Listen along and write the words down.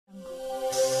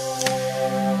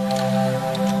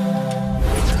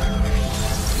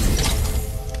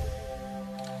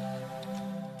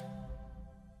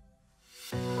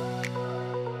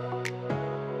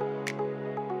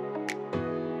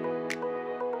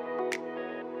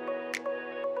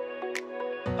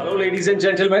Hello, ladies and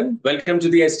gentlemen. Welcome to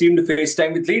the Esteemed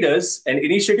FaceTime with Leaders, an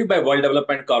initiative by World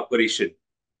Development Corporation.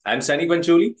 I'm Sunny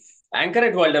Pancholi, anchor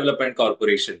at World Development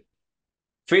Corporation.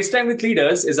 FaceTime with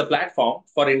Leaders is a platform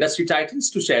for industry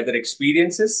titans to share their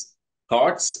experiences,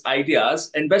 thoughts, ideas,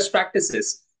 and best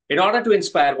practices in order to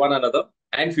inspire one another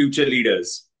and future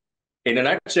leaders. In a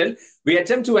nutshell, we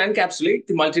attempt to encapsulate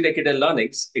the multi-decadal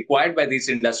learnings acquired by these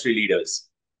industry leaders.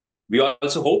 We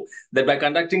also hope that by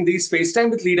conducting these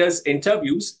FaceTime with Leaders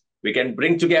interviews, we can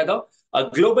bring together a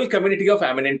global community of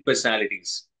eminent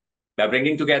personalities. By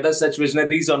bringing together such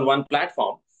visionaries on one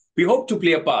platform, we hope to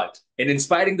play a part in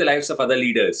inspiring the lives of other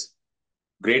leaders.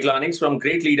 Great learnings from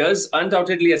great leaders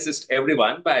undoubtedly assist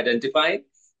everyone by identifying,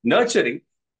 nurturing,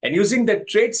 and using the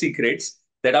trade secrets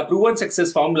that are proven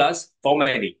success formulas for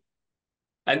many.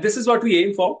 And this is what we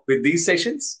aim for with these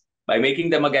sessions, by making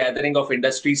them a gathering of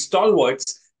industry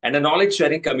stalwarts and a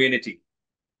knowledge-sharing community.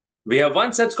 We have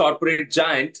one such corporate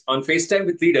giant on FaceTime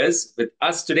with Leaders with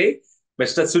us today,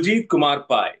 Mr. Sujeet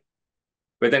Pai.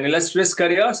 With an illustrious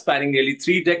career spanning nearly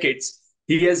 3 decades,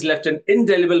 he has left an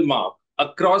indelible mark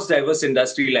across diverse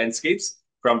industry landscapes,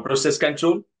 from process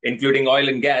control, including oil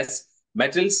and gas,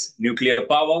 metals, nuclear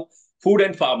power, food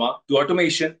and pharma, to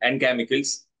automation and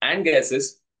chemicals and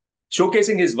gases,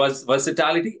 showcasing his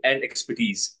versatility and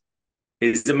expertise. He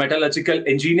is a metallurgical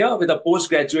engineer with a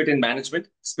postgraduate in management,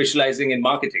 specializing in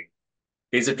marketing.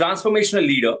 He is a transformational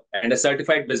leader and a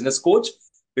certified business coach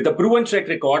with a proven track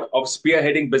record of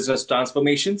spearheading business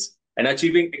transformations and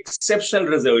achieving exceptional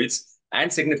results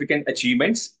and significant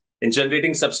achievements in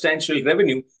generating substantial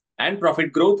revenue and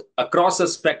profit growth across a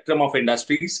spectrum of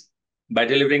industries by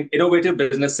delivering innovative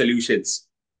business solutions.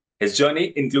 His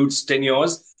journey includes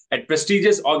tenures at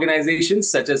prestigious organizations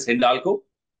such as HINDALCO,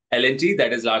 L&T,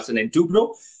 that is LARSEN and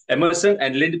TOUBRO, EMERSON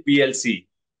and LINDE PLC.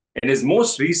 In his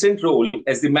most recent role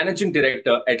as the Managing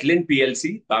Director at LINDE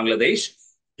PLC, Bangladesh,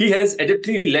 he has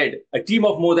adeptly led a team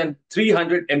of more than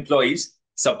 300 employees,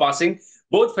 surpassing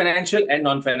both financial and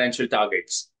non-financial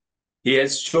targets. He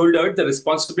has shouldered the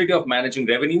responsibility of managing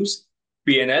revenues,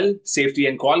 P&L, safety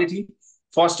and quality,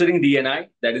 fostering D&I,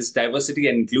 that is diversity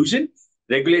and inclusion,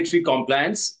 regulatory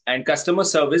compliance, and customer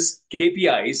service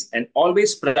KPIs, and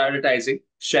always prioritizing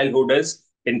shareholders'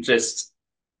 interests.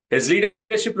 His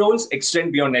leadership roles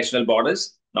extend beyond national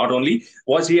borders. Not only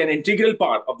was he an integral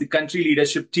part of the country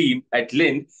leadership team at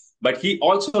LINDE, but he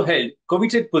also held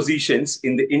coveted positions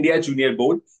in the India Junior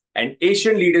Board and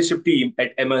Asian leadership team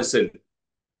at Emerson.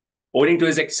 Owing to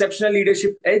his exceptional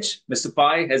leadership edge, Mr.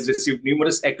 Pai has received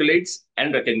numerous accolades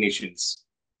and recognitions.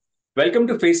 Welcome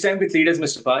to FaceTime with Leaders,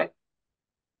 Mr. Pai.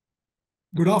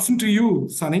 Good afternoon to you,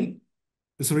 Sunny.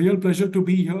 It's a real pleasure to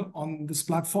be here on this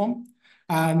platform.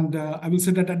 And I will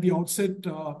say that at the outset,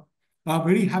 a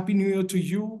very happy New Year to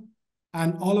you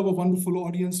and all of our wonderful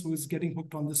audience who is getting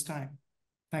hooked on this time.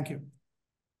 Thank you.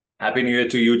 Happy New Year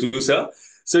to you too, sir.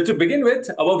 So to begin with,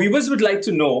 our viewers would like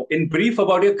to know in brief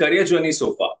about your career journey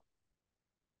so far.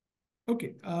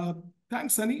 Okay,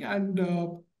 thanks, Sunny.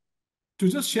 And to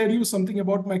just share you something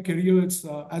about my career, it's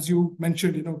as you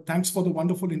mentioned, thanks for the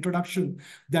wonderful introduction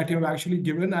that you have actually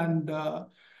given. And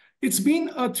it's been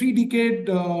a 3-decade,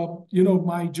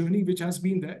 my journey, which has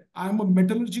been there. I'm a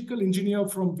metallurgical engineer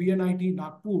from VNIT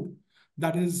Nagpur,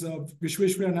 that is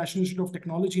Vishweshwaraya National Institute of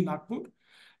Technology, Nagpur.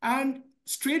 And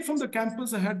straight from the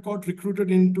campus, I had got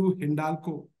recruited into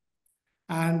HINDALCO.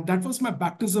 And that was my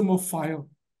baptism of fire,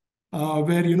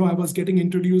 where, I was getting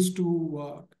introduced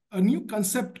to a new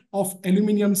concept of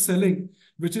aluminium selling,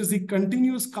 which is the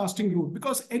continuous casting route.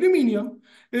 Because aluminium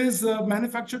is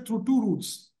manufactured through 2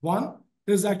 routes. One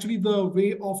is actually the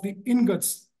way of the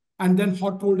ingots and then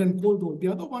hot rolled and cold rolled. The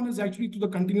other one is actually to the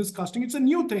continuous casting. It's a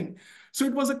new thing. So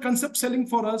it was a concept selling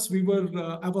for us.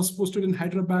 I was posted in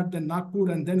Hyderabad, then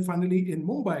Nagpur, and then finally in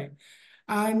Mumbai.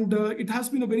 And it has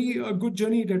been a very good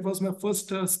journey. That was my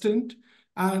first stint.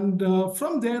 And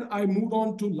from there, I moved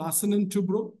on to LARSEN and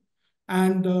TOUBRO.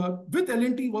 And with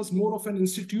L&T was more of an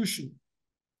institution.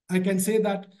 I can say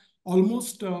that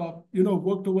almost,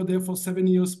 worked over there for 7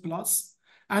 years plus.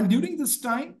 And during this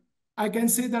time, I can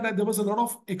say that there was a lot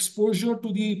of exposure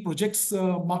to the projects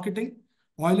marketing,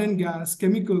 oil and gas,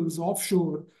 chemicals,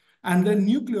 offshore, and then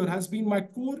nuclear has been my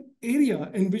core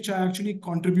area in which I actually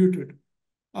contributed.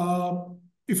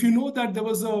 If you know that there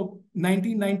was a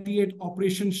 1998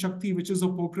 Operation Shakti, which is a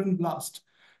Pokhran blast.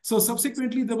 So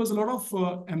subsequently, there was a lot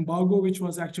of embargo, which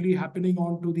was actually happening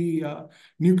onto the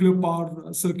nuclear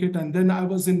power circuit. And then I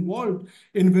was involved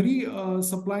in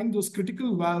supplying those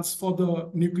critical valves for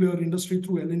the nuclear industry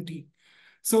through L&T.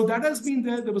 So that has been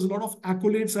there. There was a lot of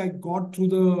accolades I got through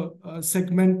the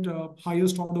segment,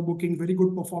 highest order booking, very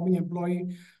good performing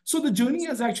employee. So the journey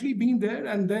has actually been there.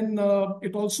 And then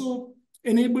it also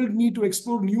enabled me to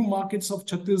explore new markets of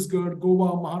Chhattisgarh,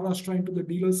 Goa, Maharashtra into the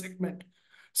dealer segment.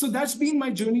 So that's been my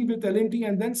journey with L&T.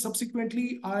 And then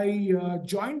subsequently, I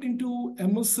joined into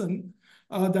Emerson.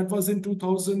 That was in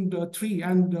 2003.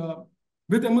 And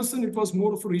with Emerson, it was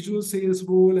more of a regional sales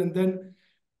role. And then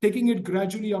taking it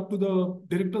gradually up to the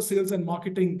director sales and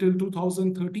marketing till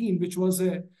 2013, which was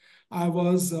I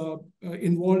was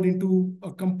involved into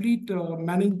a complete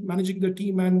managing the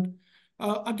team. And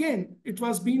again, it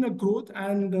has been a growth.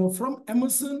 And from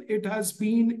Emerson, it has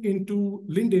been into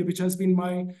Linde, which has been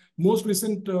my most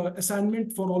recent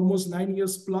assignment for almost 9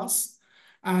 years plus.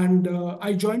 And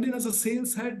I joined in as a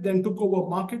sales head, then took over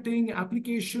marketing,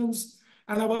 applications,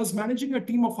 and I was managing a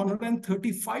team of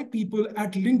 135 people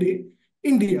at Linde,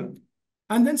 India.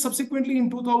 And then subsequently in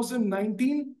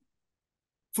 2019,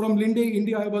 from Linde,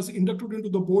 India, I was inducted into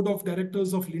the board of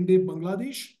directors of Linde,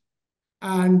 Bangladesh.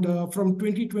 And from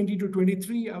 2020 to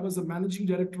 23, I was the managing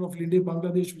director of Linde,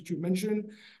 Bangladesh, which you mentioned.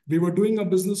 We were doing a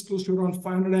business close to around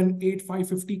 508,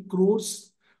 550 crores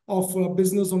of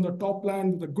business on the top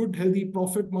line with a good, healthy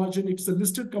profit margin. It's a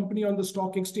listed company on the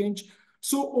stock exchange.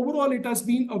 So overall, it has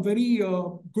been a very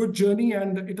good journey,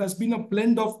 and it has been a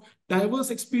blend of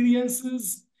diverse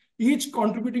experiences, each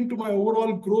contributing to my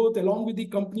overall growth along with the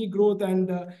company growth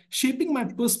and shaping my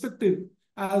perspective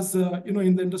as in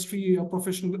the industry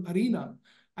professional arena,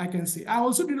 I can say. I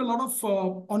also did a lot of,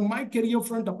 on my career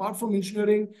front, apart from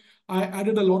engineering, I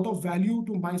added a lot of value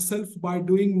to myself by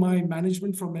doing my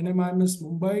management from NMIMS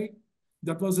Mumbai.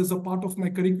 That was as a part of my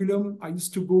curriculum. I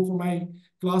used to go for my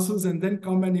classes and then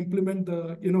come and implement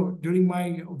the, during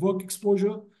my work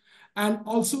exposure. And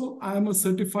also, I am a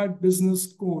certified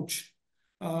business coach,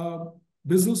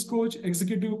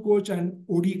 executive coach, and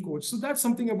OD coach. So that's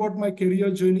something about my career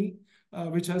journey,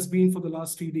 which has been for the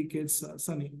last 3 decades,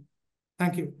 Sunny.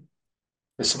 Thank you.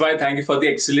 Mr. Pai, thank you for the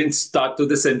excellent start to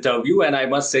this interview. And I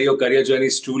must say your career journey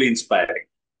is truly inspiring.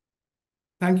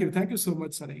 Thank you. Thank you so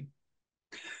much, Sunny.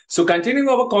 So continuing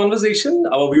our conversation,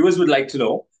 our viewers would like to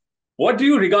know, what do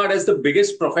you regard as the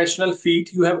biggest professional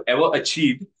feat you have ever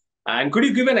achieved? And could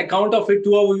you give an account of it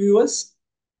to our viewers?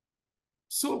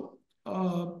 So,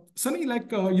 Sunny,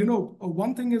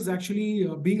 one thing is actually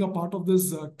being a part of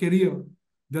this career.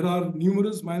 There are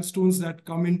numerous milestones that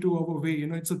come into our way.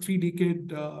 It's a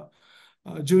 3-decade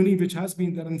journey which has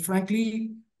been there. And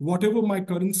frankly, whatever my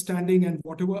current standing and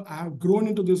whatever I have grown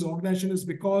into this organization is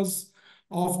because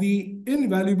of the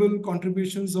invaluable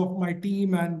contributions of my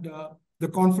team and the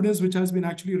confidence which has been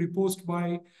actually reposed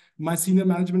by my senior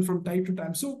management from time to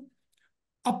time. So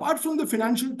apart from the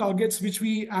financial targets, which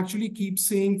we actually keep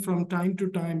saying from time to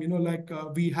time,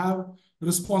 we have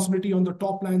responsibility on the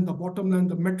top line, the bottom line,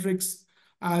 the metrics,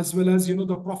 as well as, the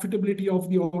profitability of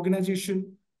the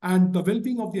organization and the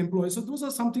well-being of the employees. So those are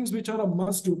some things which are a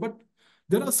must do. But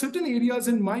there are certain areas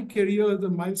in my career, the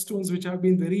milestones, which have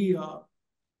been very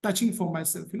touching for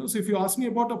myself. So if you ask me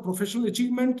about a professional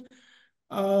achievement,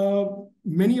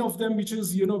 many of them, which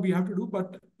is, we have to do.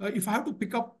 But if I have to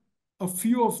pick up a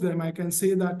few of them, I can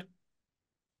say that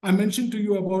I mentioned to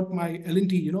you about my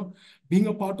L&T, being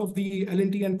a part of the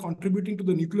L&T and contributing to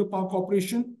the nuclear power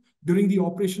corporation during the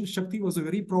Operation Shakti was a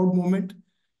very proud moment.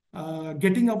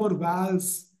 Getting our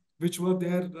valves, which were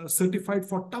there, certified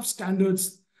for tough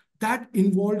standards, that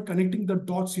involved connecting the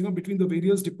dots, between the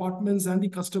various departments and the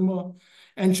customer,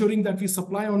 ensuring that we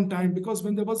supply on time. Because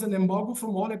when there was an embargo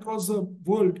from all across the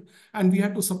world and we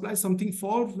had to supply something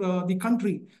for the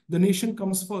country, the nation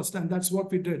comes first, and that's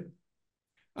what we did.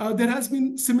 There has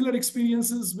been similar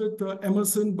experiences with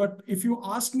Emerson, but if you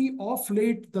ask me of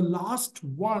late, the last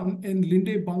one in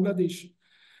Linde, Bangladesh,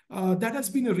 that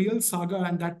has been a real saga,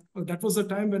 and that was the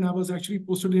time when I was actually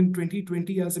posted in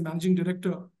 2020 as a managing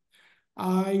director.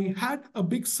 I had a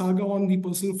big saga on the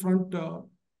personal front.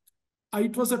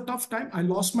 It was a tough time. I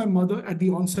lost my mother at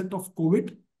the onset of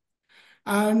COVID.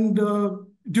 And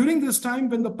during this time,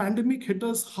 when the pandemic hit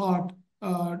us hard,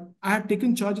 I had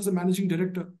taken charge as a managing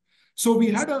director. So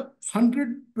we had a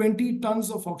 120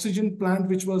 tons of oxygen plant,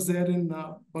 which was there in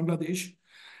Bangladesh.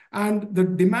 And the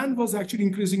demand was actually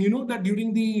increasing. That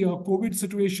during the COVID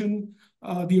situation,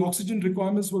 the oxygen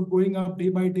requirements were going up day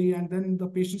by day, and then the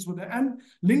patients were there. And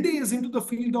Linde is into the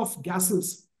field of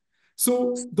gases.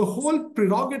 So the whole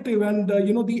prerogative and,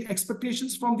 the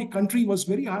expectations from the country was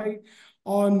very high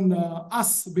on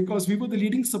us because we were the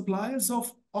leading suppliers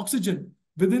of oxygen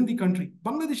within the country.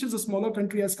 Bangladesh is a smaller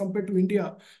country as compared to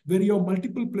India, where you have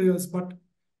multiple players, but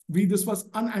this was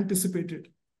unanticipated.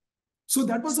 So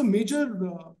that was a major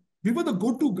we were the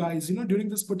go-to guys, during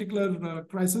this particular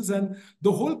crisis, and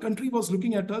the whole country was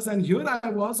looking at us. And here I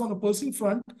was on a personal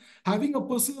front, having a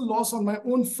personal loss on my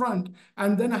own front,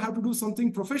 and then I have to do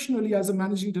something professionally as a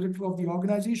managing director of the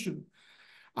organization.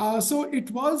 So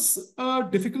it was a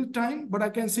difficult time, but I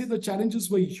can say the challenges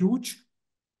were huge.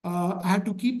 I had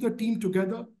to keep the team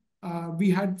together.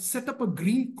 We had set up a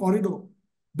green corridor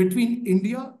between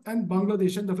India and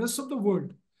Bangladesh and the rest of the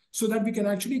world, so that we can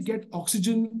actually get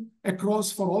oxygen across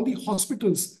for all the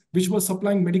hospitals which were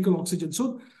supplying medical oxygen.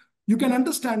 So you can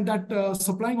understand that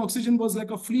supplying oxygen was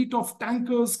like a fleet of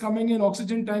tankers coming in,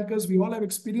 oxygen tankers. We all have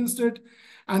experienced it.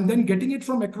 And then getting it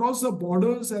from across the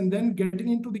borders and then getting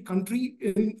into the country,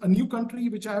 in a new country,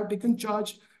 which I have taken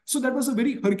charge. So that was a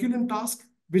very Herculean task,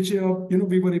 which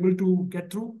we were able to get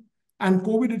through. And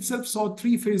COVID itself saw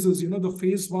 3 phases, the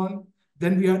phase 1,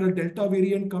 then we had a Delta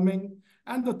variant coming,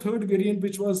 and the 3rd variant,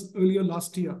 which was earlier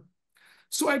last year.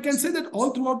 So I can say that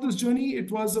all throughout this journey,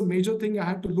 it was a major thing. I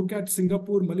had to look at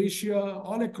Singapore, Malaysia,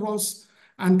 all across,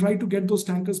 and try to get those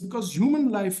tankers, because human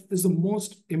life is the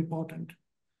most important.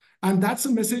 And that's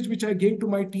a message which I gave to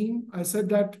my team. I said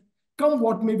that come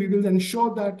what may, we will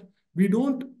ensure that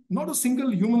not a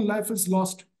single human life is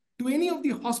lost to any of the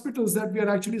hospitals that we are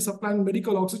actually supplying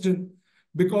medical oxygen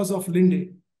because of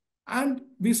Linde. And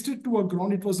we stood to our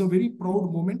ground. It was a very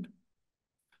proud moment.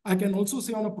 I can also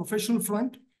say on a professional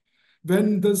front,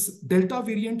 when this Delta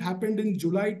variant happened in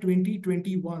July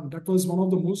 2021, that was one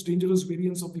of the most dangerous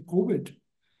variants of the COVID.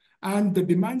 And the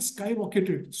demand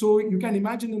skyrocketed. So you can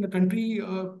imagine in the country,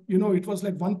 it was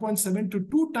like 1.7 to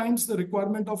 2 times the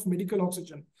requirement of medical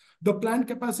oxygen. The plant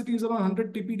capacity is around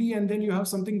 100 TPD, and then you have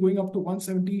something going up to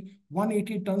 170,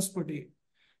 180 tons per day.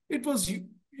 It was,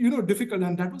 difficult.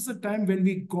 And that was the time when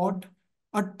we got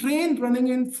a train running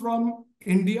in from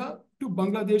India to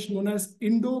Bangladesh known as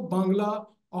Indo-Bangla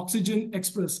Oxygen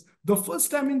Express. The first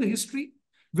time in the history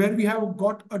where we have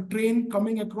got a train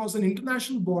coming across an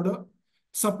international border,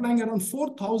 supplying around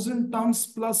 4,000 tons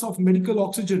plus of medical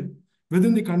oxygen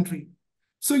within the country.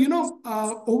 So,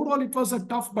 overall, it was a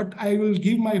tough, but I will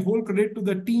give my whole credit to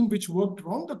the team which worked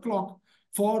round the clock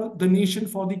for the nation,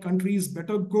 for the country's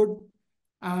better good.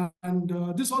 And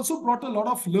this also brought a lot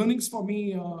of learnings for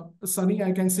me, Sunny.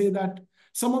 I can say that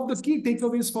some of the key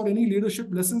takeaways for any leadership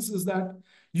lessons is that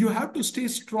you have to stay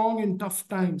strong in tough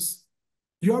times.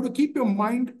 You have to keep your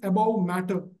mind above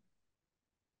matter.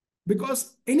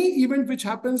 Because any event which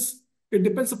happens, it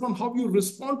depends upon how you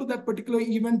respond to that particular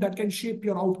event that can shape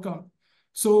your outcome.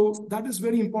 So that is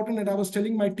very important. And I was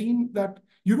telling my team that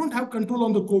you don't have control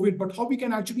on the COVID, but how we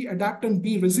can actually adapt and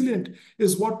be resilient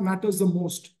is what matters the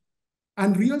most.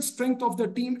 And real strength of the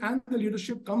team and the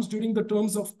leadership comes during the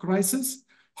terms of crisis,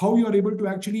 how you are able to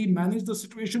actually manage the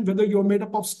situation, whether you're made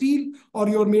up of steel or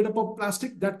you're made up of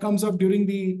plastic, that comes up during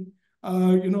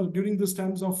during these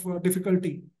times of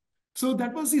difficulty. So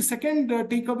that was the second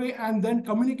takeaway. And then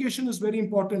communication is very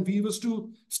important. We used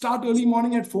to start early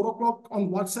morning at 4 o'clock on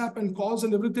WhatsApp and calls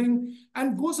and everything,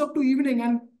 and goes up to evening.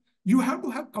 And you have to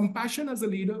have compassion as a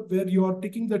leader, where you are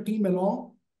taking the team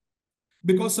along,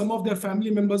 because some of their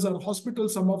family members are hospital,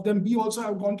 some of them, we also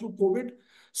have gone through COVID.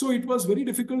 So it was very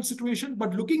difficult situation.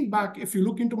 But looking back, if you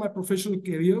look into my professional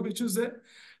career, which is there,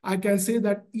 I can say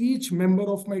that each member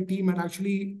of my team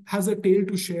has a tale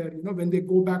to share. When they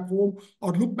go back home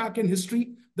or look back in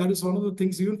history, that is one of the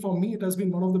things, even for me, it has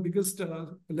been one of the biggest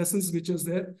lessons which is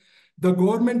there. The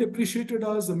government appreciated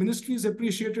us, the ministries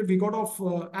appreciated, we got off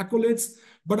accolades.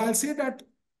 But I'll say that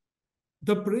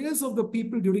the prayers of the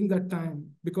people during that time,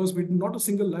 because not a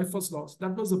single life was lost,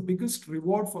 that was the biggest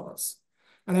reward for us.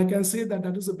 And I can say that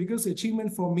that is the biggest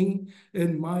achievement for me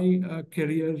in my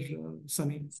career,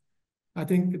 Sunny. I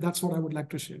think that's what I would like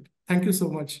to share. Thank you so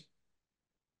much.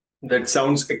 That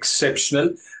sounds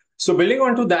exceptional. So building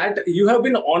on to that, you have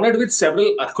been honored with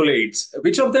several accolades.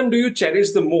 Which of them do you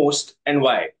cherish the most and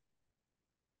why?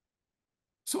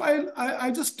 So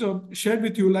I just shared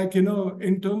with you,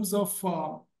 in terms of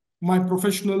my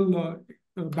professional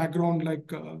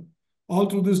background, all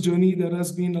through this journey, there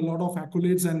has been a lot of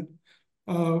accolades, and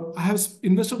I have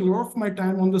invested a lot of my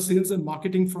time on the sales and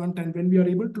marketing front. And when we are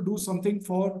able to do something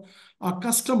for our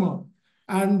customer,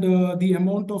 and the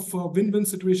amount of win-win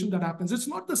situation that happens, it's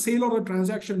not the sale or a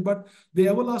transaction, but the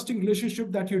everlasting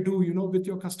relationship that you do, with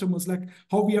your customers, like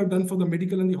how we have done for the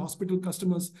medical and the hospital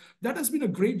customers. That has been a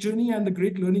great journey and a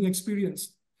great learning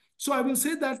experience. So I will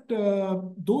say that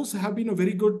those have been a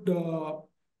very good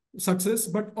success.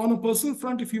 But on a personal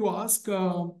front, if you ask,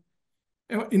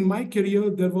 in my career,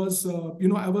 there was,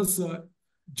 I was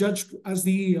judged as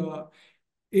the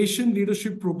Asian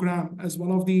Leadership Program as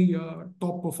one of the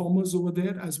top performers over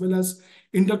there, as well as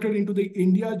inducted into the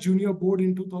India Junior Board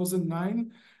in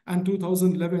 2009 and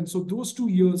 2011. So those 2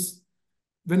 years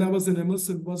when I was in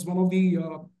Emerson was one of the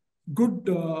good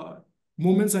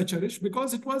moments I cherish,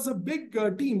 because it was a big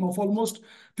team of almost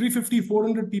 350,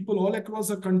 400 people all across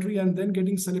the country, and then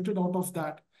getting selected out of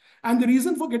that. And the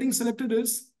reason for getting selected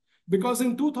is because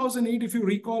in 2008, if you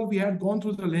recall, we had gone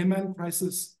through the Lehman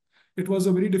crisis. It was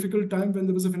a very difficult time when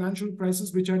there was a financial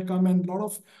crisis which had come, and a lot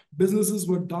of businesses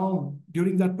were down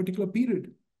during that particular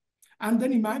period. And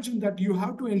then imagine that you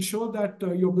have to ensure that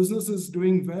your business is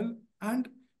doing well. And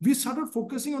we started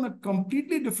focusing on a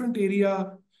completely different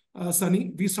area,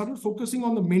 Sunny. We started focusing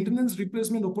on the maintenance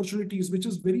replacement opportunities, which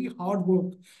is very hard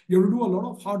work. You have to do a lot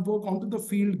of hard work onto the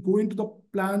field, go into the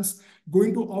plants, go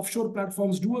into offshore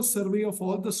platforms, do a survey of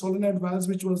all the solenoid valves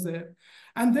which was there,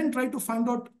 and then try to find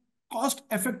out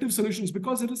cost-effective solutions,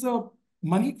 because it is a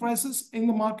money crisis in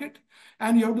the market,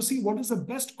 and you have to see what is the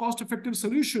best cost-effective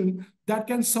solution that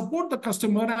can support the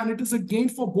customer, and it is a gain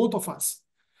for both of us.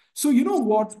 So you know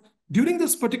what? During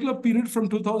this particular period from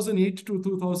 2008 to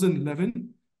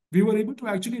 2011, we were able to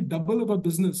actually double our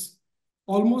business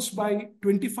almost by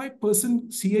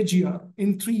 25% CAGR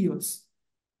in 3 years.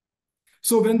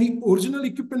 So when the original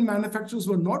equipment manufacturers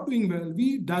were not doing well,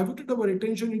 we diverted our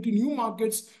attention into new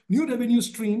markets, new revenue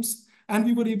streams, and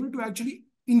we were able to actually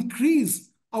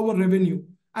increase our revenue.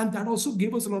 And that also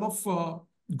gave us a lot of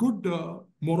good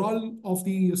morale of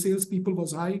the salespeople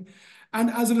was high. And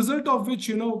as a result of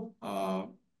which,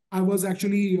 I was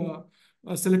actually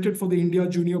selected for the India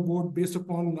Junior Board based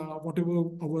upon whatever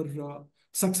our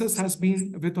success has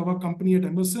been with our company at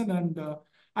Emerson. And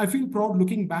I feel proud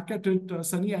looking back at it,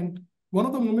 Sunny, and one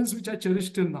of the moments which I cherish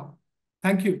till now.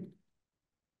 Thank you.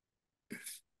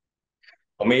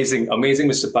 Amazing, amazing,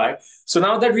 Mr. Pai. So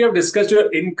now that we have discussed your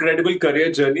incredible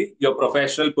career journey, your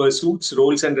professional pursuits,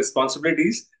 roles, and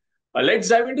responsibilities, let's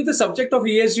dive into the subject of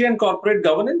ESG and corporate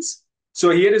governance.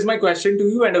 So here is my question to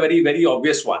you, and a very, very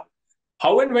obvious one.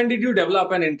 How and when did you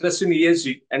develop an interest in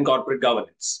ESG and corporate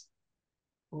governance?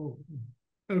 Oh,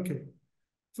 okay.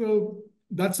 So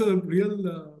that's a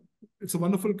real, it's a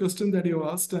wonderful question that you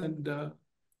asked. And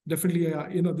definitely,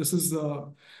 this is,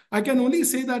 I can only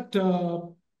say that,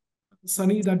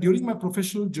 Sunny, that during my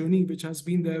professional journey, which has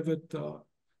been there with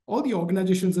all the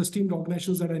organizations, esteemed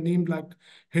organizations that I named, like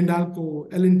HINDALCO,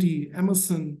 L&T,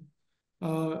 Emerson,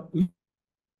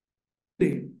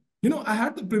 I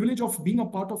had the privilege of being a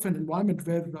part of an environment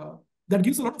where that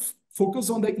gives a lot of focus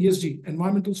on the ESG,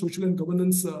 environmental, social, and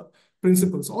governance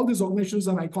principles. All these organizations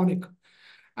are iconic.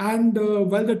 And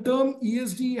while the term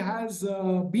ESG has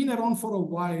been around for a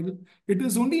while, it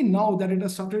is only now that it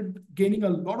has started gaining a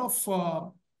lot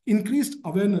of increased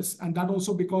awareness. And that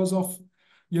also because of,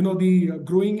 the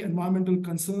growing environmental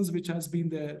concerns which has been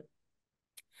there.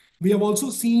 We have also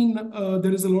seen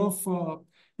there is a lot of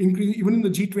increase, even in the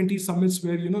G20 summits,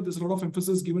 where there's a lot of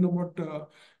emphasis given about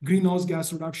greenhouse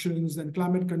gas reductions and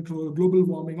climate control, global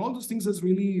warming. All those things has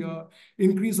really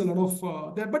increased a lot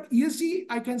of that. But ESG,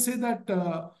 I can say that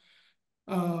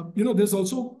there's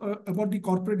also about the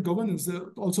corporate governance,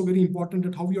 also very important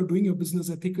at how you are doing your business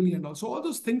ethically, and also all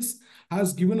those things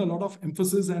has given a lot of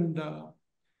emphasis. And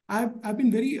I've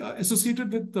been very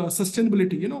associated with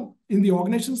sustainability. In the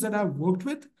organizations that I've worked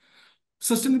with,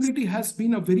 sustainability has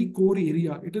been a very core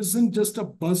area. It isn't just a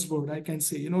buzzword, I can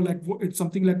say, like it's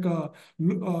something like a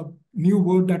new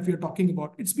word that we are talking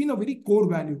about. It's been a very core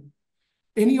value.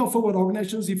 Any of our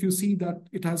organizations, if you see that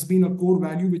it has been a core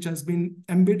value which has been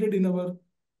embedded in our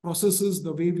processes,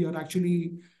 the way we are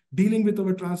actually dealing with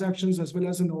our transactions as well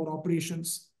as in our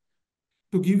operations.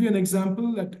 To give you an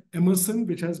example, at Emerson,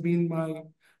 which has been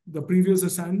the previous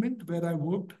assignment where I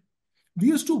worked, we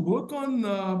used to work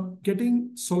on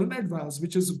getting solenoid valves,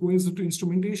 which is going into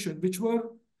instrumentation, which were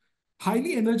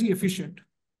highly energy efficient.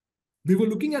 We were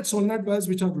looking at solenoid valves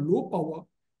which are low power,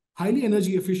 highly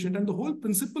energy efficient. And the whole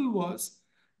principle was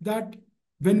that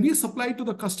when we supply to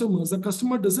the customers, the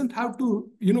customer doesn't have to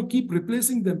keep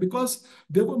replacing them, because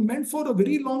they were meant for a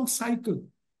very long cycle.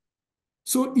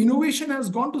 So innovation has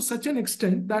gone to such an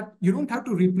extent that you don't have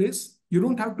to replace, you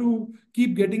don't have to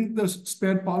keep getting the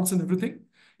spare parts and everything.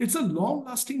 It's a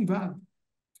long-lasting valve.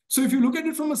 So if you look at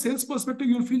it from a sales perspective,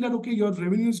 you'll feel that, okay, your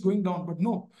revenue is going down. But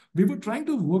no, we were trying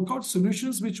to work out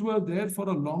solutions which were there for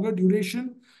a longer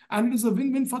duration, and it is a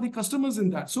win-win for the customers in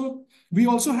that. So we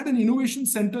also had an innovation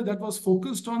center that was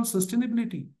focused on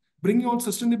sustainability, bringing out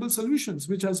sustainable solutions,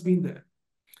 which has been there.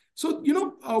 So,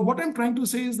 what I'm trying to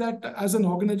say is that as an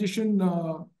organization,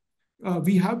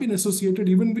 we have been associated,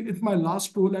 even with my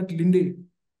last role at Linde.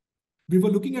 We were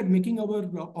looking at making our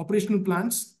operational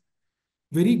plans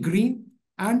very green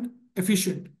and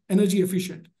efficient, energy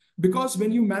efficient. Because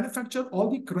when you manufacture all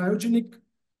the cryogenic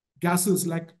gases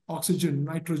like oxygen,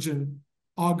 nitrogen,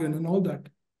 argon, and all that,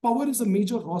 power is a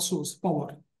major raw source,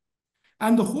 power.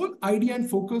 And the whole idea and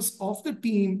focus of the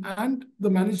team and the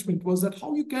management was that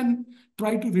how you can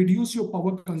try to reduce your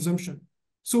power consumption.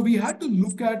 So we had to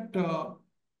look at,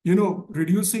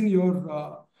 reducing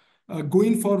your,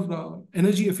 going for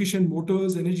energy efficient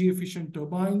motors, energy efficient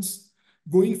turbines,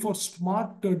 going for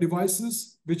smart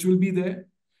devices, which will be there.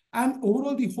 And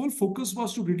overall, the whole focus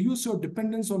was to reduce your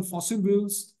dependence on fossil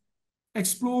fuels,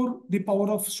 explore the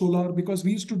power of solar, because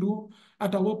we used to do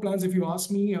at our plants, if you ask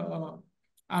me,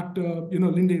 at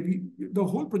Linde, the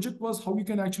whole project was how you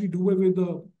can actually do away with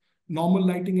the normal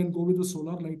lighting and go with the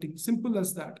solar lighting. Simple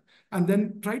as that. And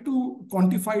then try to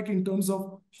quantify it in terms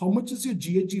of how much is your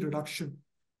GHG reduction,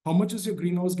 how much is your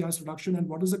greenhouse gas reduction, and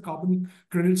what is the carbon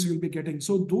credits you'll be getting.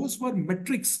 So those were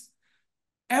metrics.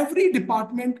 Every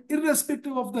department,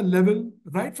 irrespective of the level,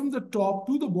 right from the top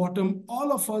to the bottom,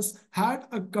 all of us had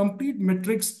a complete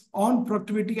metrics on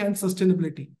productivity and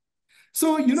sustainability.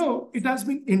 So, it has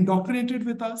been indoctrinated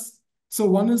with us. So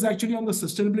one is actually on the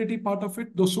sustainability part of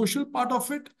it. The social part of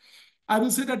it, I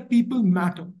will say that people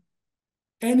matter.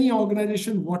 Any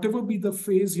organization, whatever be the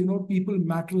phase, people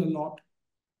matter a lot.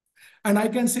 And I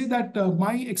can say that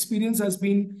my experience has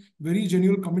been very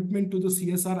genuine commitment to the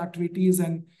CSR activities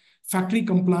and factory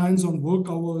compliance on work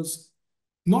hours,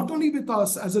 not only with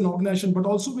us as an organization, but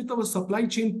also with our supply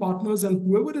chain partners and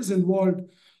whoever is involved.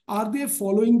 Are they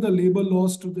following the labor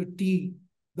laws to the T?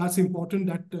 That's important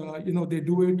that, they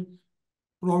do it.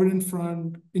 Provident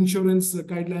fund, insurance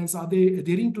guidelines, are they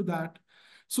adhering to that?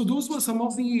 So those were some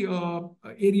of the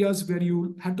areas where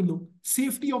you had to look.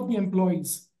 Safety of the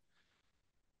employees.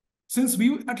 Since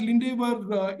we at Linde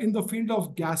were in the field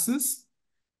of gases,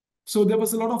 so there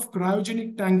was a lot of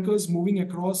cryogenic tankers moving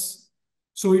across.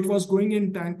 So it was going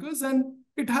in tankers and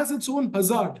it has its own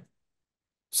hazard.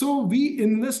 So we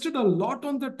invested a lot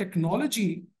on the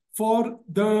technology for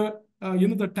the,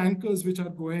 the tankers which are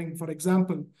going. For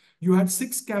example, you had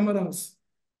 6 cameras.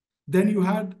 Then you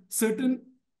had certain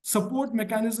support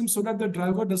mechanisms so that the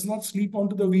driver does not sleep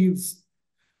onto the wheels.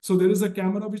 So there is a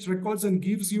camera which records and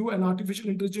gives you an artificial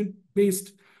intelligence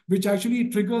based, which actually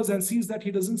triggers and sees that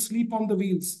he doesn't sleep on the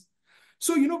wheels.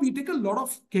 So, we take a lot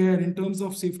of care in terms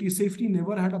of safety. Safety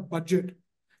never had a budget.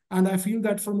 And I feel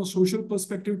that from a social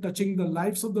perspective, touching the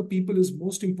lives of the people is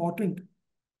most important.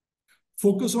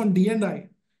 Focus on D&I.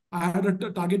 I had a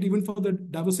target even for the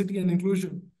diversity and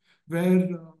inclusion, where,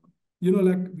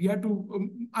 we had to,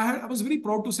 I was very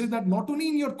proud to say that not only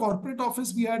in your corporate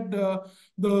office, we had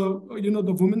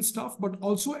the women staff, but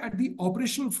also at the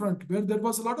operational front, where there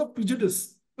was a lot of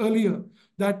prejudice earlier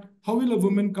that how will a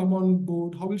woman come on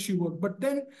board? How will she work? But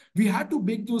then we had to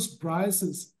make those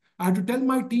biases. I had to tell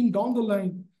my team down the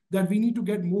line that we need to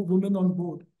get more women on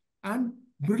board. And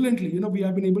brilliantly, we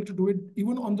have been able to do it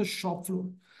even on the shop floor.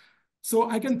 So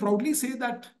I can proudly say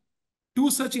that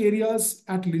 2 such areas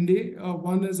at Linde,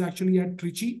 one is actually at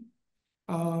Trichy,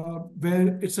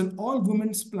 where it's an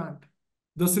all-women's plant.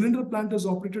 The cylinder plant is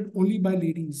operated only by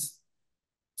ladies.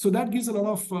 So that gives a lot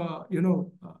of,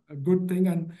 a good thing.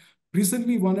 And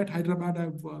recently one at Hyderabad,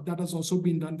 that has also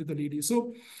been done with the ladies.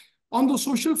 So on the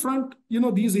social front,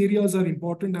 these areas are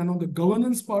important. And on the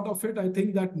governance part of it, I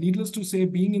think that needless to say,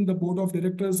 being in the board of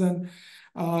directors and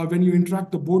when you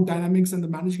interact the board dynamics and the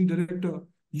managing director,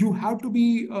 you have to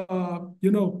be,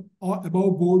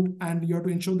 above board, and you have to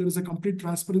ensure there is a complete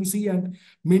transparency and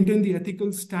maintain the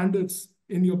ethical standards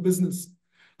in your business.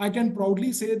 I can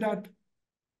proudly say that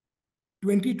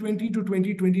 2020 to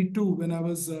 2022, when I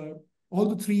was all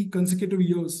the 3 consecutive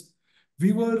years,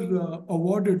 we were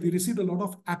awarded, we received a lot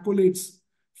of accolades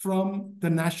from the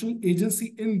national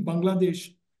agency in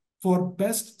Bangladesh for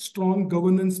best strong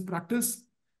governance practice,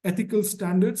 ethical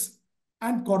standards,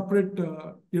 and corporate,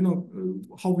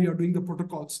 how we are doing the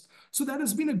protocols. So that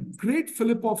has been a great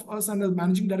fillip of us. And as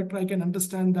managing director, I can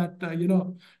understand that,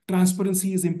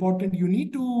 transparency is important. You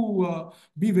need to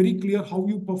be very clear how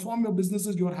you perform your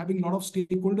businesses. You are having a lot of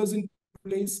stakeholders in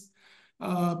place.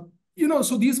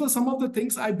 So these were some of the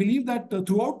things. I believe that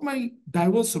throughout my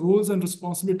diverse roles and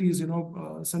responsibilities,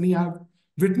 Sunny, I have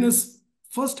witnessed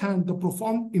firsthand the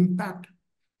profound impact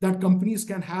that companies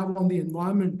can have on the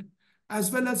environment, as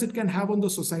well as it can have on the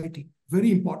society.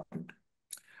 Very important.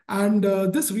 And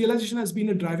this realization has been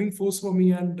a driving force for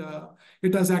me. And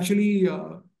it has actually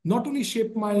not only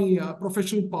shaped my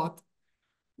professional path,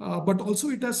 but also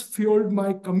it has fueled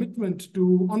my commitment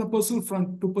to, on a personal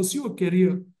front, to pursue a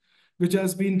career which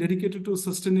has been dedicated to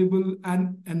sustainable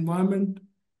and environment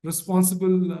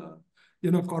responsible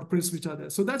corporates which are there.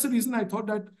 So that's the reason I thought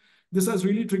that this has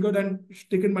really triggered and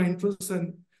taken my interest.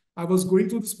 And I was going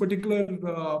through this particular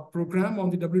program on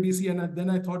the WDC, and then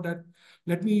I thought that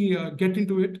let me get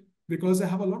into it, because I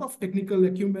have a lot of technical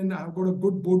acumen. I've got a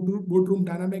good boardroom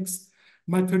dynamics,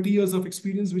 my 30 years of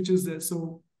experience, which is there.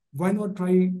 So why not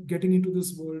try getting into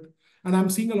this world? And I'm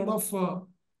seeing a lot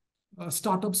of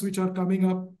startups which are coming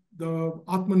up, the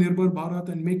Atmanirbhar Bharat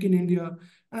and Make in India.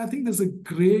 And I think there's a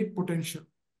great potential.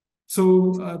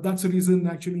 So that's the reason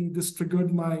actually this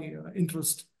triggered my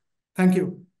interest. Thank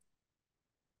you.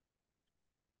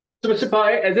 So, Mr.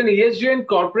 Pai, as an ESG and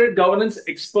corporate governance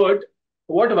expert,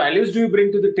 what values do you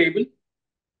bring to the table?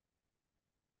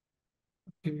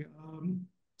 Okay.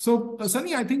 So,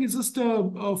 Sunny, I think it's just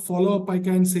a follow-up, I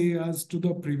can say, as to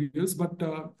the previous. But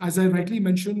as I rightly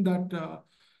mentioned, that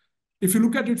if you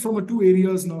look at it from two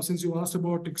areas now, since you asked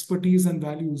about expertise and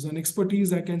values, and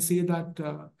expertise, I can say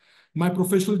that my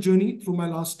professional journey through my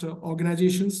last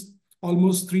organizations,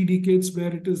 almost 3 decades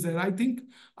where it is there, I think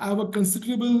I have a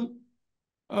considerable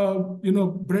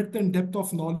breadth and depth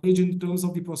of knowledge in terms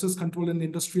of the process control and the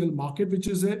industrial market, which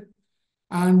is there,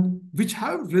 and which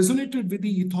have resonated with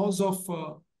the ethos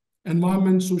of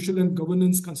environment, social, and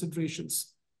governance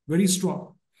considerations. Very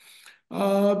strong.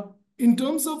 In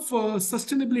terms of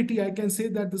sustainability, I can say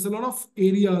that there's a lot of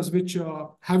areas which,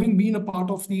 having been a part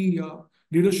of the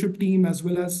leadership team as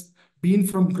well as being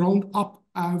from ground up,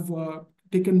 I've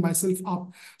taken myself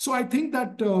up. So I think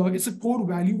that it's a core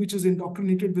value which is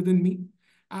indoctrinated within me.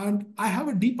 And I have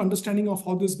a deep understanding of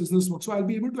how this business works. So I'll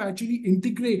be able to actually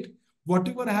integrate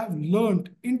whatever I have learned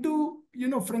into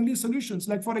friendly solutions.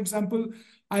 Like, for example,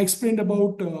 I explained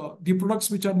about the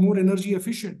products which are more energy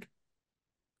efficient.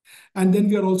 And then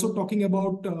we are also talking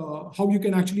about how you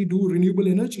can actually do renewable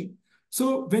energy.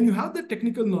 So when you have the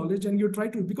technical knowledge and you try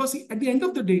to, because at the end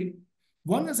of the day,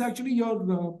 one is actually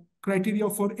your criteria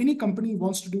for any company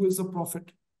wants to do is a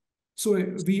profit. So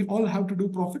we all have to do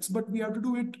profits, but we have to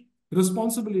do it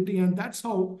responsibility. And that's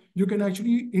how you can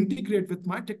actually integrate with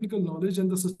my technical knowledge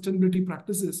and the sustainability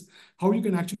practices, how you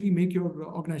can actually make your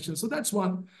organization. So that's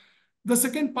one. The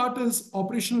second part is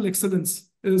operational excellence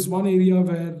is one area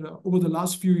where over the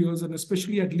last few years, and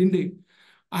especially at Linde,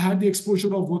 I had the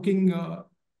exposure of working,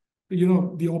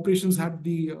 the operations had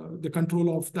the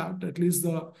control of that, at least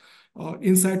the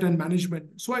insight and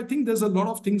management. So I think there's a lot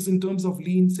of things in terms of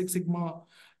Lean, Six Sigma,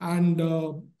 and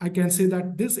I can say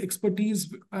that this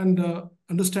expertise and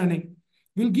understanding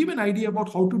will give an idea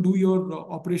about how to do your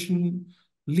operation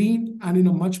lean and in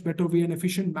a much better way and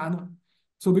efficient manner.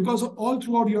 So because all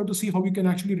throughout you have to see how you can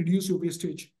actually reduce your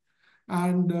wastage,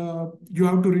 and you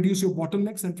have to reduce your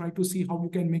bottlenecks and try to see how you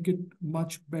can make it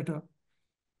much better.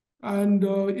 And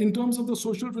in terms of the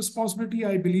social responsibility,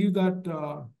 I believe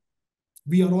that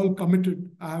we are all committed.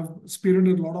 I have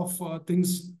spearheaded a lot of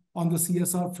things on the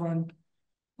CSR front,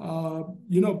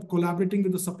 collaborating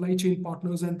with the supply chain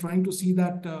partners and trying to see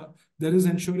that there is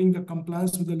ensuring the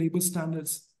compliance with the labor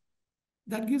standards.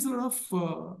 That gives a lot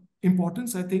of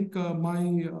importance. I think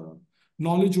my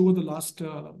knowledge over the last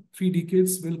 3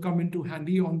 decades will come into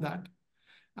handy on that.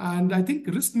 And I think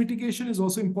risk mitigation is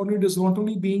also important. It is not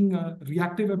only being a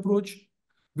reactive approach.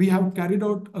 We have carried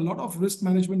out a lot of risk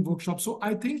management workshops. So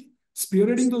I think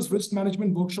spearheading those risk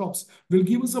management workshops will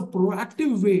give us a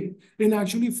proactive way in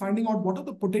actually finding out what are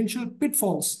the potential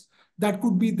pitfalls that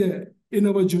could be there in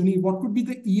our journey, what could be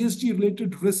the ESG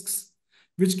related risks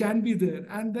which can be there.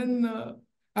 And then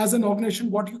as an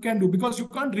organization, what you can do, because you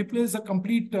can't replace a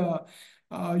complete,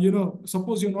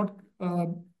 suppose you're not,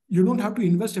 you don't have to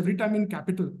invest every time in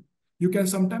capital. You can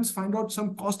sometimes find out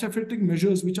some cost-effective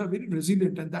measures which are very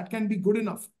resilient, and that can be good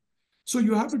enough. So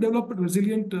you have to develop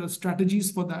resilient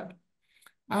strategies for that.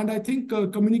 And I think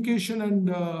communication and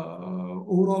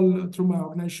overall through my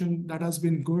organization, that has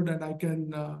been good, and I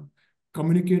can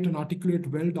communicate and articulate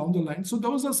well down the line. So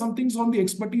those are some things on the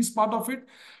expertise part of it.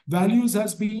 Values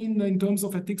has been in terms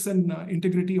of ethics and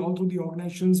integrity all through the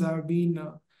organizations have been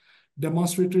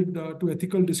demonstrated to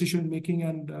ethical decision making,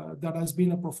 and that has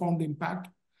been a profound impact.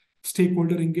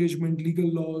 Stakeholder engagement, legal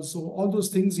laws, so all those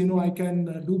things, I can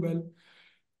do well.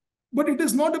 But it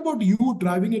is not about you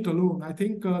driving it alone. I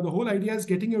think the whole idea is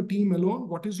getting your team alone.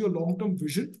 What is your long-term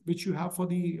vision which you have for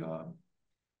the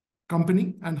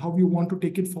company and how you want to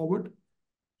take it forward?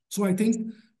 So I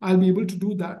think I'll be able to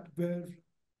do that, where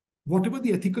whatever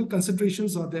the ethical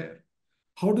considerations are there,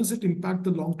 how does it impact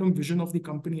the long-term vision of the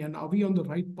company? And are we on the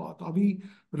right path? Are we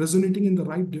resonating in the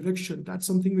right direction? That's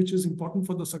something which is important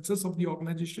for the success of the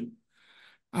organization.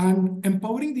 And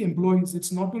empowering the employees,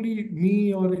 it's not only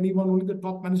me or anyone, only the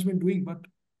top management doing, but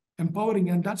empowering.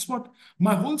 And that's what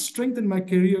my whole strength in my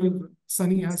career,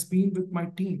 Sunny, has been with my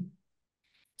team.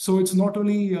 So it's not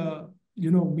only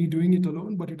me doing it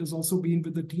alone, but it has also been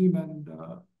with the team, and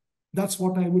that's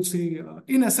what I would say.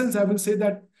 In essence, I will say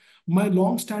that my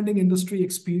long-standing industry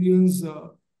experience,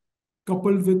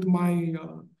 coupled with my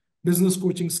business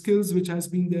coaching skills, which has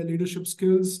been their leadership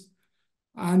skills,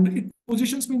 and it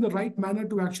positions me in the right manner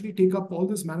to actually take up all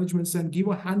these managements and give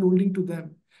a hand holding to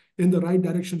them in the right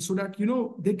direction so that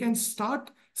they can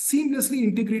start seamlessly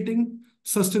integrating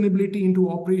sustainability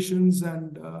into operations,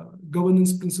 and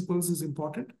governance principles is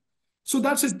important. So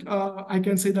that's it. I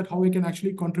can say that how I can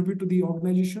actually contribute to the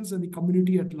organizations and the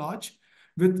community at large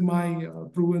with my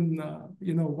proven,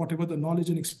 whatever the knowledge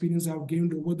and experience I've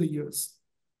gained over the years.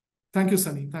 Thank you,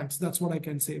 Sunny. Thanks. That's what I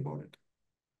can say about it.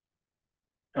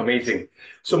 Amazing.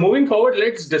 So moving forward,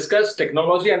 let's discuss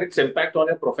technology and its impact on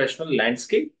your professional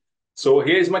landscape. So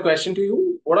here's my question to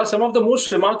you. What are some of the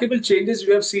most remarkable changes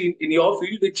you have seen in your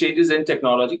field with changes in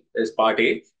technology as part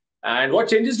A? And what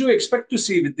changes do you expect to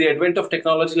see with the advent of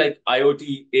technology like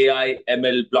IoT, AI,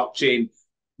 ML, blockchain,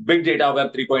 big data,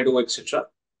 Web 3.0, etc.?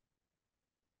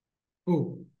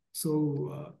 Oh,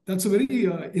 so that's a very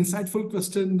insightful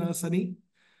question, Sunny.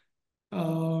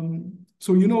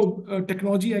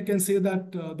 Technology, I can say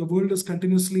that the world is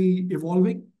continuously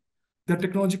evolving. The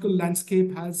technological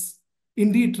landscape has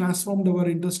indeed transformed our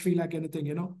industry like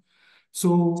anything.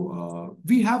 So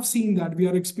we have seen that we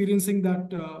are experiencing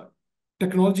that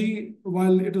technology,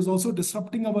 while it is also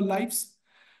disrupting our lives.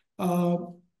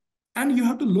 And you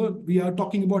have to learn. We are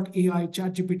talking about AI,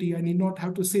 ChatGPT, I need not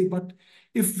have to say, but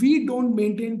if we don't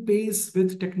maintain pace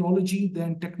with technology,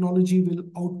 then technology will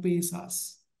outpace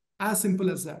us. As simple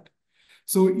as that.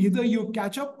 So either you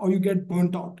catch up or you get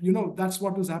burnt out. That's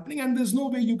what is happening. And there's no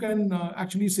way you can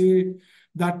actually say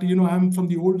that, I'm from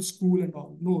the old school and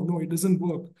all. No, it doesn't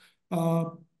work.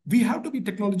 We have to be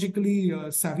technologically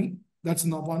savvy. That's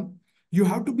number one. You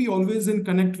have to be always in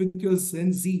connect with your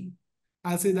Gen Z.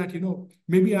 I'll say that,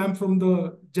 maybe I'm from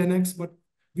the Gen X, but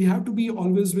we have to be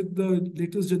always with the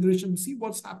latest generation, see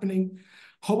what's happening.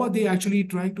 How are they actually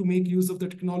trying to make use of the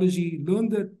technology, learn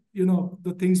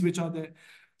the things which are there.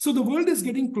 So the world is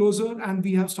getting closer and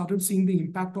we have started seeing the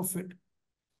impact of it.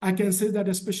 I can say that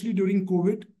especially during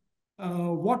COVID,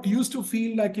 what used to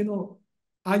feel like,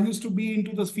 I used to be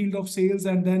into the field of sales,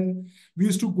 and then we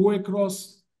used to go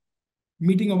across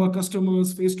meeting our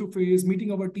customers face-to-face,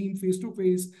 meeting our team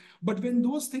face-to-face. But when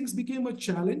those things became a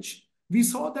challenge, we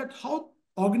saw that how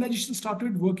organizations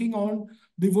started working on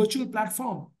the virtual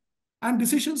platform and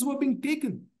decisions were being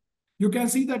taken. You can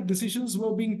see that decisions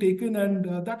were being taken, and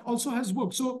that also has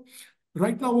worked. So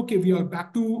right now, okay, we are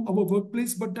back to our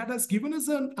workplace, but that has given us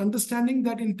an understanding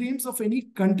that in terms of any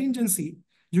contingency,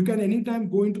 you can anytime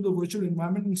go into the virtual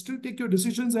environment and still take your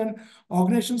decisions, and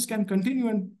organizations can continue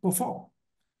and perform.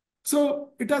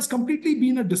 So it has completely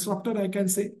been a disruptor, I can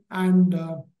say. And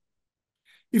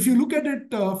if you look at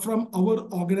it from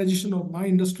our organization or my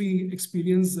industry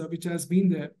experience, which has been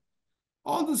there,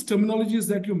 all these terminologies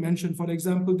that you mentioned, for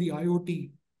example, the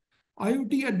IoT.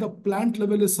 IoT at the plant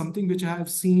level is something which I have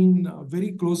seen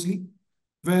very closely,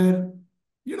 where,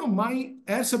 my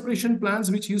air separation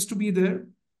plants, which used to be there,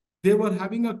 they were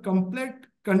having a complete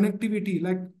connectivity,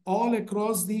 like all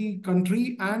across the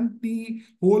country and the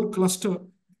whole cluster.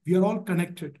 We are all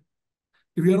connected.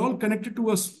 We are all connected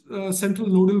to a central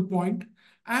nodal point,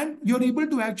 and you're able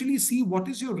to actually see what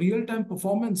is your real-time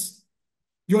performance.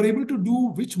 You're able to do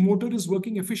which motor is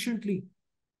working efficiently.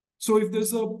 So if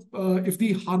there's if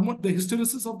the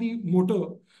hysteresis of the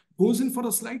motor goes in for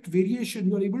a slight variation,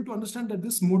 you're able to understand that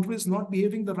this motor is not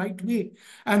behaving the right way.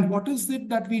 And what is it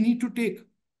that we need to take?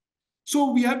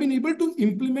 So we have been able to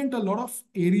implement a lot of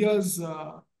areas,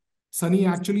 Sunny,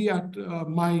 actually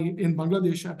in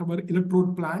Bangladesh at our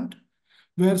electrode plant,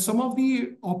 where some of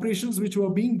the operations which were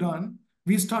being done,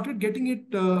 we started getting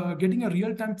a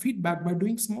real-time feedback by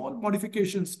doing small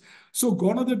modifications. So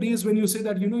gone are the days when you say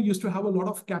that, used to have a lot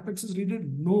of capex is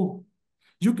needed. No,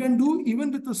 you can do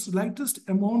even with the slightest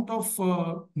amount of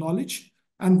knowledge.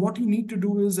 And what you need to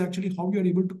do is actually how you're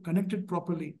able to connect it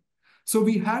properly. So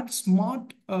we had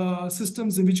smart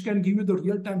systems which can give you the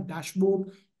real-time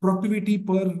dashboard, productivity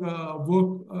per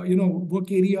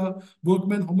work area,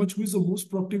 workman, who is the most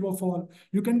productive of all.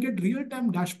 You can get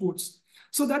real-time dashboards.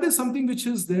 So that is something which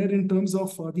is there in terms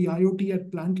of the IoT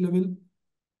at plant level.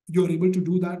 You're able to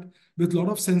do that with a lot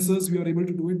of sensors. We are able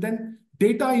to do it. Then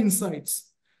data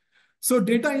insights. So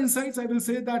data insights, I will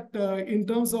say that in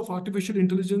terms of artificial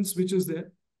intelligence, which is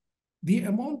there, the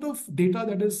amount of data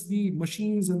that is the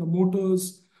machines and the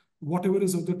motors, whatever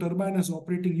is of the turbine is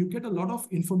operating, you get a lot of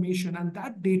information, and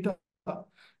that data,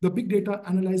 the big data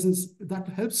analysis, that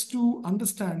helps to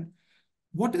understand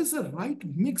what is the right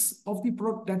mix of the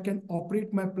product that can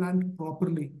operate my plant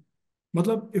properly?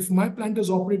 Matlab, if my plant is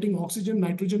operating oxygen,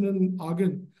 nitrogen, and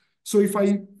argon, so if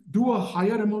I do a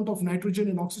higher amount of nitrogen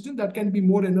and oxygen, that can be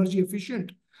more energy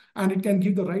efficient and it can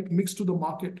give the right mix to the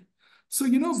market. So,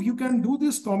 you can do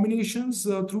these combinations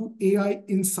through AI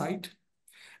insight.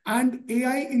 And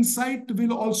AI insight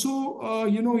will also,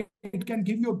 it can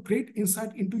give you a great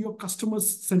insight into your customer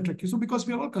centric. So because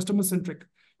we are all customer centric,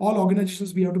 all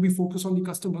organizations, we have to be focused on the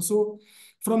customer. So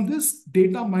from this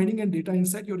data mining and data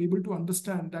insight, you're able to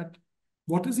understand that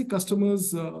what is the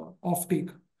customer's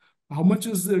offtake? How much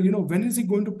is, when is he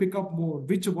going to pick up more?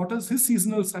 What is his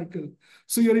seasonal cycle?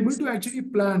 So you're able to actually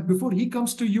plan before he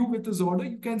comes to you with his order.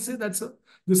 You can say this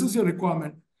is your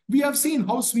requirement. We have seen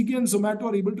how Swiggy and Zomato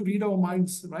are able to read our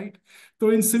minds, right? So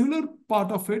in similar part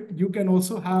of it, you can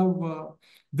also have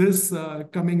this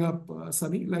coming up,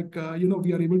 Sunny, like,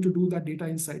 we are able to do that data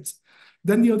insights.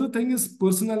 Then the other thing is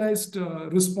personalized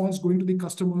response going to the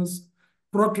customers,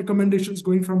 product recommendations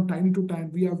going from time to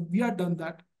time. We have done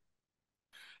that.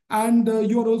 And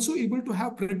you are also able to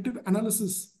have predictive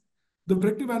analysis. The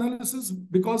predictive analysis,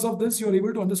 because of this, you're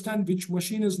able to understand which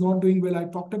machine is not doing well. I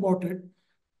talked about it.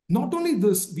 Not only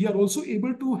this, we are also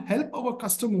able to help our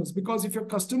customers, because if your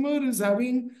customer is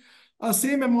having a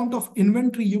same amount of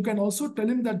inventory, you can also tell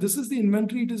him that this is the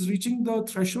inventory, it is reaching the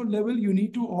threshold level, you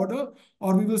need to order,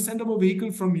 or we will send our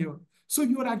vehicle from here. So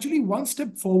you are actually one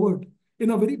step forward in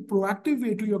a very proactive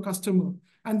way to your customer.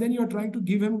 And then you're trying to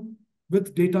give him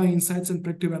with data insights and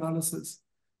predictive analysis.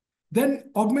 Then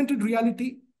augmented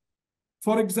reality.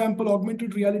 For example,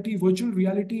 augmented reality, virtual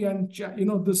reality, and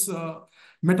this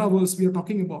metaverse we are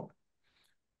talking about.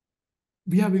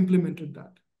 We have implemented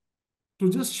that.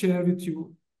 To just share with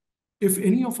you, if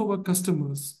any of our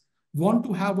customers want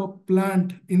to have a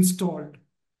plant installed,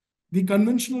 the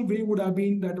conventional way would have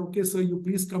been that, okay, sir, you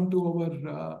please come to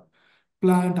our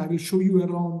plant. I will show you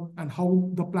around and how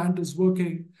the plant is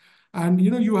working. And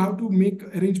you have to make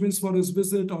arrangements for his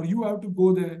visit, or you have to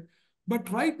go there. But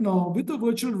right now, with the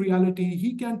virtual reality,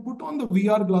 he can put on the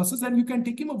VR glasses and you can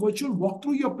take him a virtual walk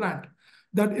through your plant.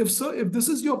 That if this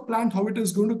is your plant, how it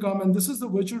is going to come, and this is the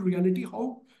virtual reality,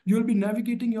 how you will be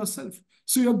navigating yourself.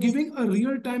 So you're giving a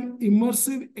real-time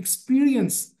immersive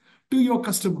experience to your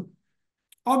customer.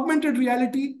 Augmented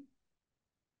reality,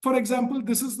 for example,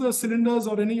 this is the cylinders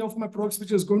or any of my products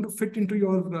which is going to fit into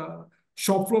your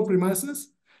shop floor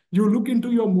premises. You look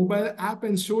into your mobile app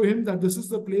and show him that this is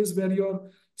the place where your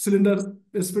cylinder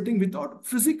is fitting without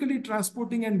physically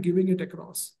transporting and giving it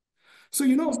across. So,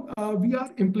 we are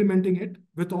implementing it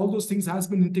with all those things has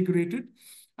been integrated.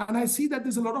 And I see that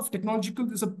there's a lot of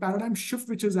there's a paradigm shift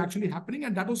which is actually happening.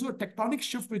 And that also a tectonic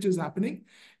shift which is happening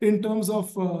in terms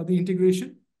of the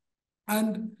integration.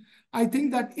 And I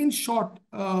think that in short,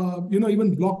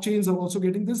 even blockchains are also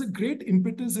there's a great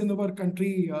impetus in our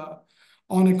country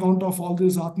on account of all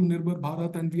this Atmanirbhar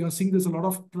Bharat. And we are seeing there's a lot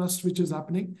of trust which is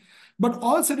happening. But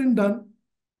all said and done,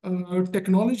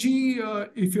 technology,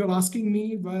 if you're asking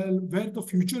me, well, where the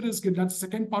future is, that's the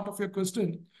second part of your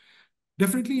question.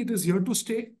 Definitely, it is here to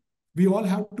stay. We all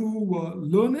have to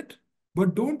learn it,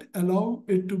 but don't allow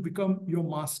it to become your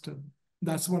master.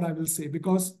 That's what I will say,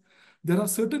 because there are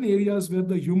certain areas where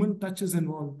the human touch is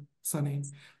involved, Sunny.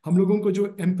 हम लोगों को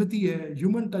जो empathy है,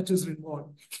 human touch is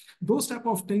involved. Those type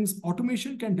of things,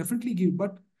 automation can definitely give,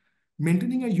 but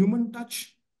maintaining a human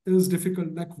touch is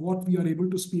difficult. Like what we are able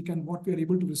to speak and what we are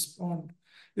able to respond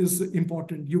is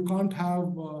important. You can't have,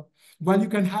 while you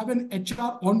can have an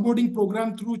HR onboarding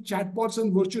program through chatbots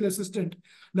and virtual assistant,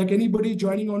 like anybody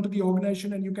joining onto the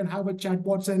organization, and you can have a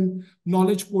chatbots and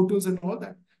knowledge portals and all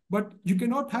that. But you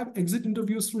cannot have exit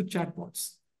interviews through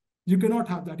chatbots. You cannot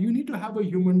have that. You need to have a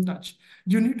human touch.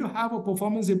 You need to have a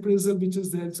performance appraisal which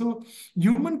is there. So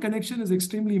human connection is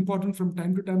extremely important from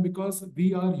time to time, because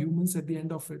we are humans at the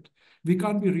end of it. We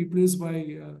can't be replaced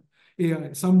by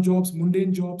AI. Some jobs,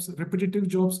 mundane jobs, repetitive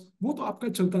jobs, वो तो आपका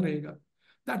चलता रहेगा.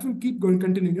 That will keep going,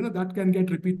 continuing. That can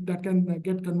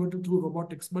get converted through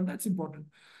robotics, but that's important.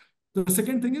 The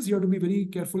second thing is you have to be very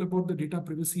careful about the data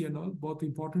privacy and all. Both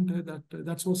important.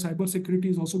 That's why cyber security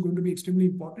is also going to be extremely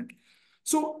important.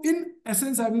 So in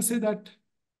essence, I will say that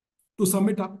to sum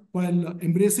it up, while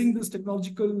embracing this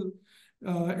technological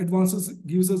advances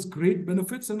gives us great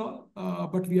benefits and all,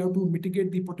 but we have to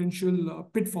mitigate the potential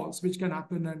pitfalls which can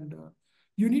happen, and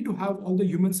you need to have all the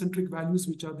human-centric values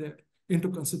which are there into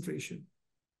consideration.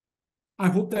 I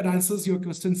hope that answers your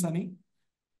question, Sunny.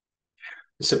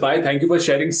 Mr. Pai, thank you for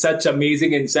sharing such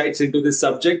amazing insights into this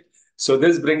subject. So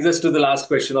this brings us to the last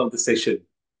question of the session.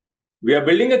 We are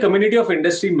building a community of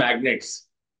industry magnates.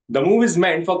 The move is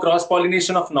meant for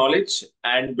cross-pollination of knowledge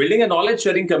and building a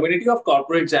knowledge-sharing community of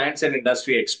corporate giants and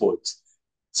industry experts.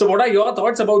 So what are your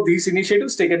thoughts about these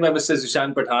initiatives taken by Mr.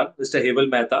 Zishan Pathan, Mr. Heval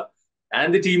Mehta,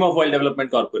 and the team of World Development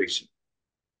Corporation?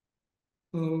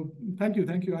 Thank you,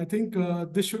 thank you. I think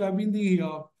this should have been the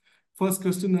first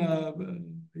question,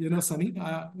 Sunny.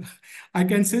 I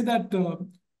can say that,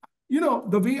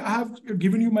 the way I have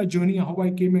given you my journey, how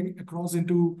I came across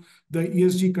into the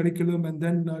ESG curriculum and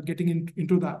then getting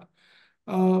into that.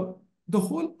 The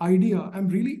whole idea, I'm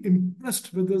really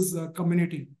impressed with this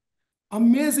community.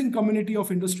 Amazing community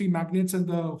of industry magnates and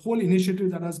the whole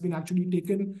initiative that has been actually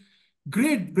taken.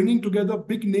 Great, bringing together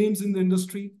big names in the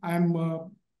industry. I'm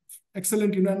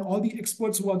excellent, and all the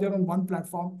experts who are there on one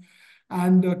platform.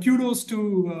 And kudos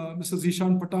to Mr.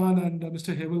 Zishan Pathan and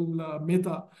Mr. Heval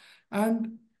Mehta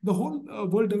and the whole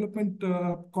World Development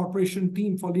Corporation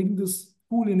team for leading this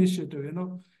cool initiative.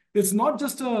 It's not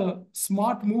just a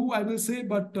smart move, I will say,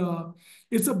 but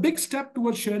it's a big step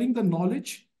towards sharing the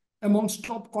knowledge amongst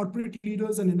top corporate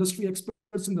leaders and industry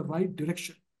experts in the right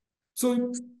direction.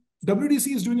 So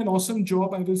WDC is doing an awesome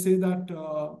job. I will say that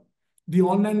the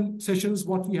online sessions,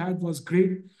 what we had was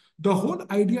great. The whole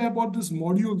idea about these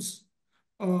modules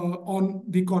on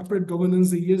the corporate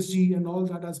governance, the ESG and all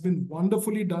that has been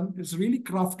wonderfully done. It's really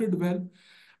crafted well.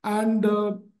 And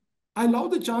I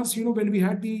love the chance, when we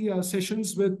had the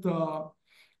sessions with,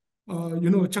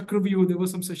 Chakraview, there were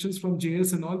some sessions from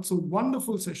JS and all. So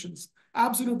wonderful sessions,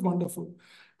 absolute wonderful.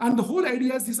 And the whole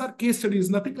idea is these are case studies,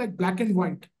 nothing like black and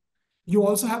white. You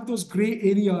also have those gray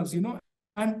areas,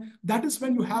 and that is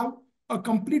when you have a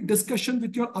complete discussion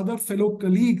with your other fellow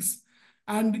colleagues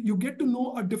and you get to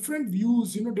know different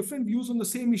views on the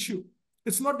same issue.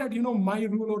 It's not that, my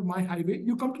rule or my highway.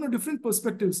 You come to know different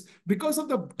perspectives because of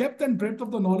the depth and breadth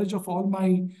of the knowledge of all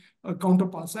my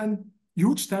counterparts. And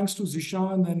huge thanks to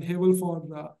Zishan and Heval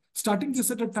for starting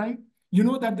this at a time. You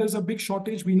know that there's a big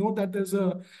shortage. We know that there's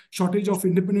a shortage of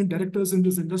independent directors in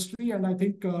this industry. And I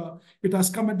think it has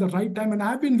come at the right time. And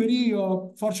I've been very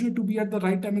fortunate to be at the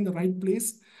right time in the right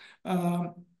place.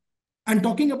 And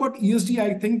talking about ESG,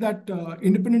 I think that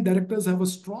independent directors have a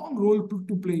strong role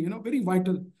to play, very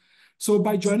vital. So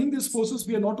by joining these forces,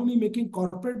 we are not only making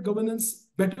corporate governance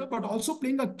better, but also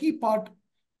playing a key part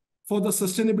for the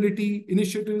sustainability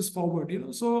initiatives forward.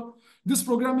 So this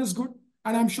program is good.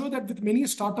 And I'm sure that with many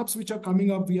startups which are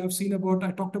coming up,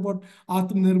 I talked about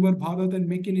Atmanirbhar Bharat and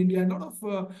Make in India, and a lot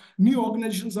of new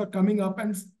organizations are coming up.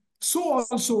 And so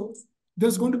also,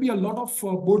 there's going to be a lot of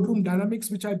boardroom dynamics,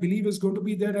 which I believe is going to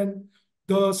be there. And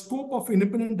the scope of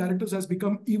independent directors has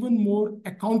become even more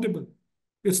accountable.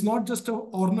 It's not just an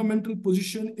ornamental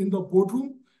position in the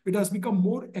boardroom. It has become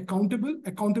more accountable.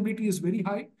 Accountability is very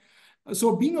high.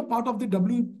 So being a part of the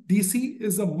WDC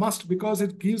is a must because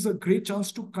it gives a great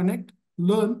chance to connect,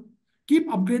 learn, keep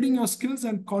upgrading your skills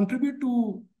and contribute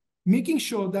to making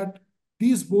sure that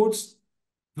these boards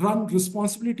run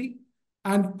responsibility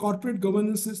and corporate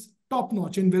governance is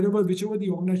top-notch in whichever the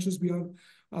organizations we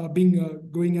are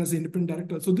going as independent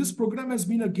directors. So this program has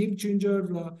been a game changer,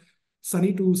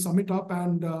 Sunny, to sum it up.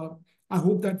 And I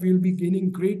hope that we'll be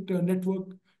gaining great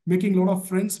network, making a lot of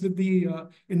friends with the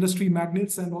industry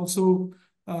magnates and also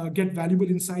get valuable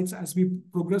insights as we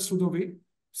progress through the way.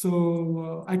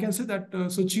 So I can say that,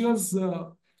 so cheers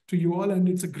to you all, and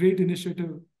it's a great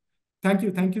initiative. Thank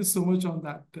you. Thank you so much on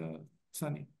that,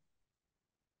 Sunny.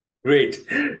 Great.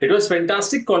 It was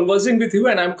fantastic conversing with you,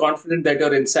 and I'm confident that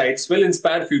your insights will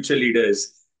inspire future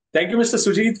leaders. Thank you, Mr.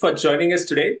 Sujeet, for joining us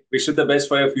today. Wish you the best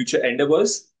for your future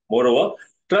endeavors. Moreover,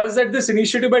 trust that this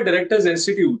initiative by Directors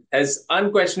Institute has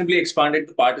unquestionably expanded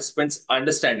the participants'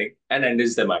 understanding and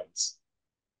enriched their minds.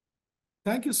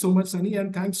 Thank you so much, Sunny,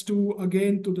 and thanks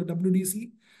again to the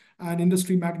WDC and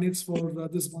industry magnates for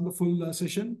this wonderful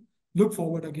session. Look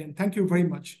forward again. Thank you very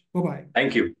much. Bye-bye.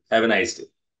 Thank you. Have a nice day.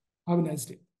 Have a nice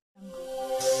day.